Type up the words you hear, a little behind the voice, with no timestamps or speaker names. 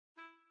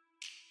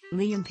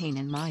Liam Payne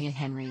and Maya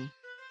Henry.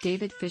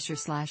 David Fisher /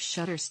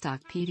 Shutterstock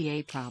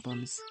PDA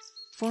problems.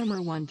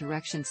 Former One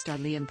Direction star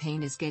Liam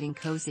Payne is getting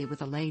cozy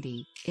with a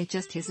lady, it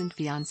just isn't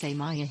fiancée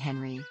Maya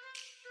Henry.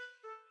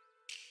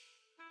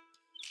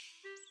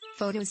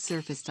 Photos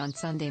surfaced on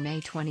Sunday,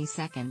 May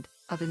 22,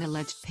 of an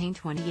alleged Payne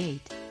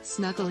 28,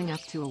 snuggling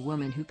up to a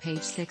woman who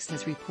Page 6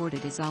 has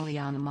reported is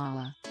Aliana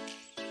Mala.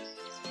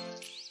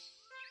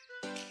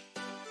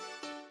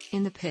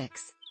 In the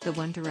pics, the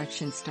One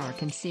Direction star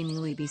can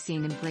seemingly be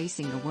seen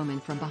embracing a woman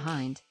from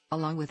behind,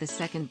 along with a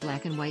second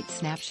black and white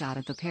snapshot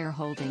of the pair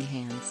holding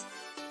hands.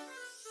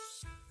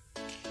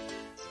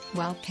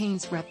 While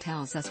Payne's rep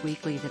tells Us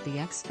Weekly that the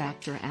X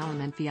Factor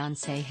alum and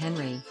fiancé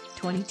Henry,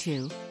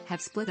 22,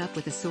 have split up,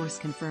 with a source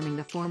confirming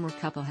the former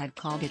couple had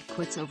called it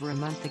quits over a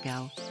month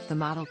ago, the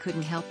model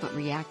couldn't help but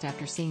react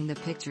after seeing the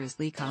pictures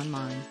leak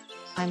online.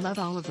 "I love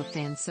all of the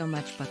fans so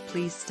much, but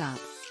please stop.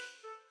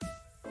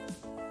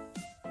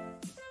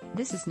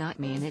 This is not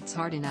me, and it's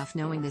hard enough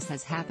knowing this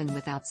has happened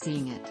without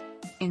seeing it.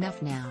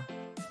 Enough now.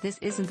 This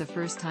isn't the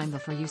first time the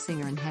For You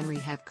singer and Henry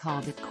have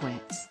called it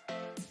quits."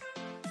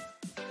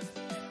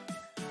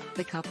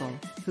 The couple,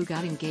 who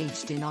got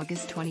engaged in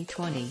August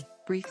 2020,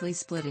 briefly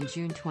split in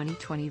June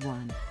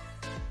 2021.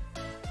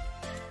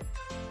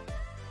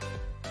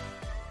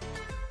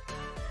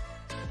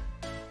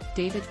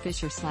 David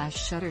Fisher /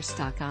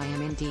 Shutterstock. I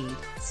am indeed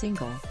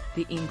single,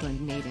 the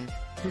England native,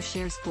 who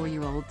shares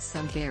 4-year-old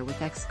son Bear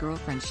with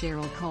ex-girlfriend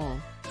Cheryl Cole,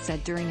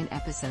 said during an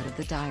episode of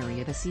the Diary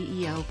of a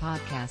CEO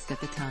podcast at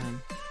the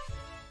time.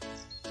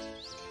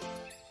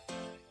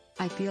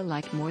 "I feel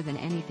like more than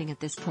anything at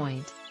this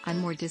point, I'm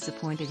more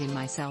disappointed in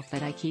myself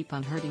that I keep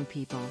on hurting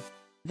people.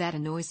 That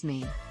annoys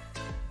me.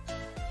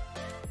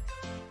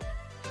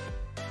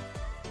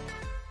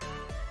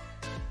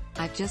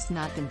 I've just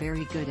not been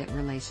very good at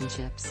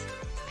relationships."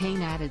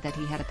 Payne added that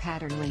he had a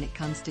pattern when it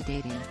comes to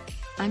dating.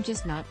 "I'm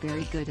just not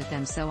very good at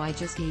them, so I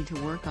just need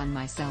to work on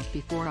myself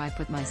before I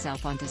put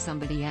myself onto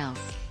somebody else,"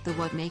 the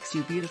What Makes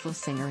You Beautiful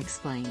singer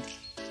explained.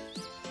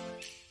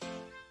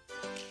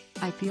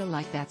 "I feel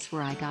like that's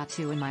where I got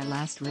to in my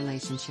last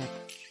relationship.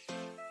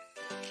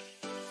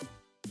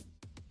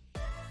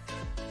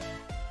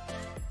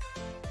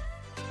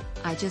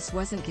 I just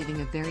wasn't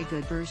giving a very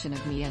good version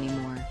of me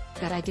anymore,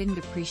 that I didn't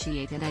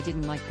appreciate and I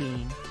didn't like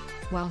being."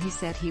 While he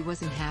said he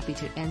wasn't happy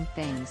to end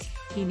things,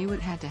 he knew it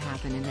had to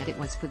happen and that it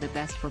was for the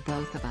best for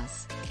both of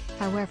us.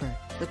 However,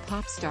 the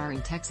pop star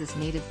and Texas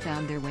native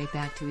found their way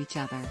back to each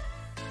other.